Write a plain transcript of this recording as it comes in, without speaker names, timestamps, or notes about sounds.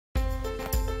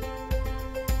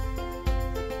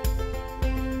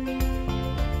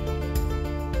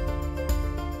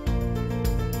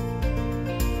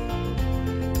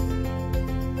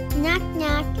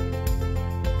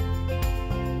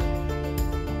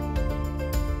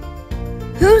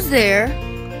Who's there?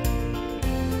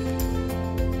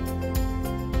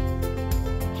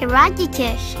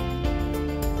 Herodotus.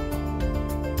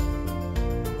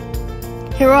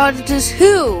 Herodotus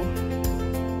who?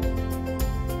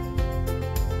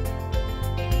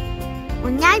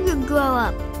 When I will grow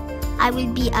up, I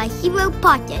will be a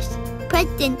Herodotus,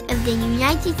 President of the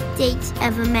United States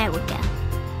of America.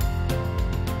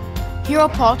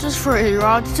 Herodotus for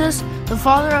Herodotus, the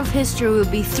father of history,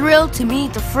 will be thrilled to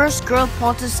meet the first girl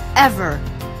POTUS ever.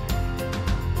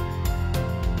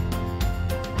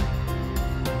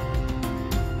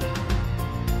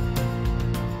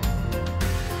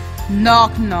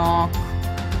 Knock knock.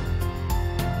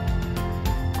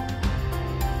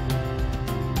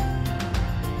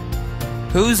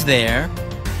 Who's there?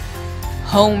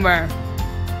 Homer.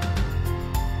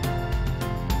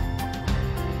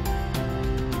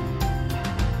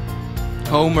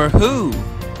 Homer who?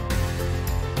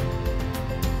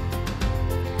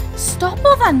 Stop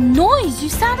all that noise! You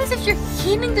sound as if you're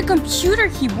hitting the computer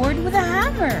keyboard with a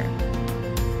hammer.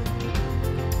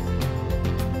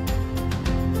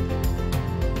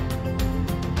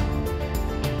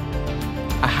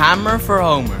 A hammer for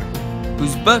Homer,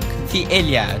 whose book, the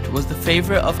Iliad, was the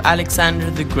favorite of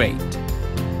Alexander the Great.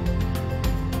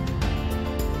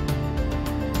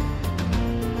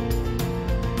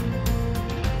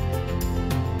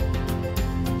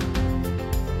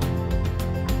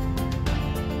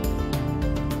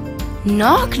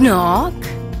 Knock knock.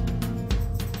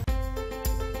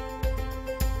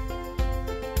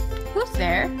 Who's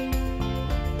there?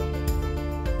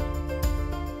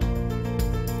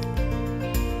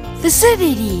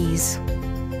 Thucydides.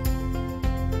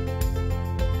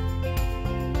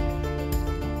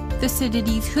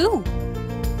 Thucydides who?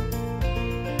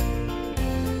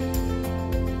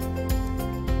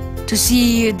 To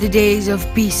see the days of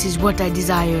peace is what I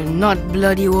desire, not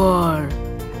bloody war.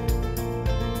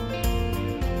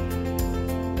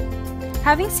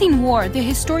 Having seen war, the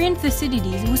historian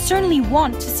Thucydides would certainly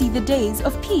want to see the days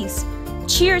of peace.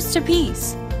 Cheers to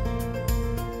peace!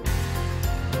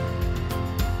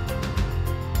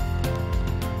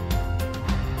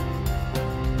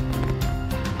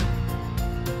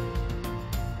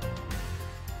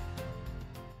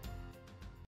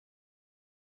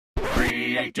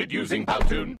 Created using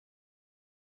POTUS.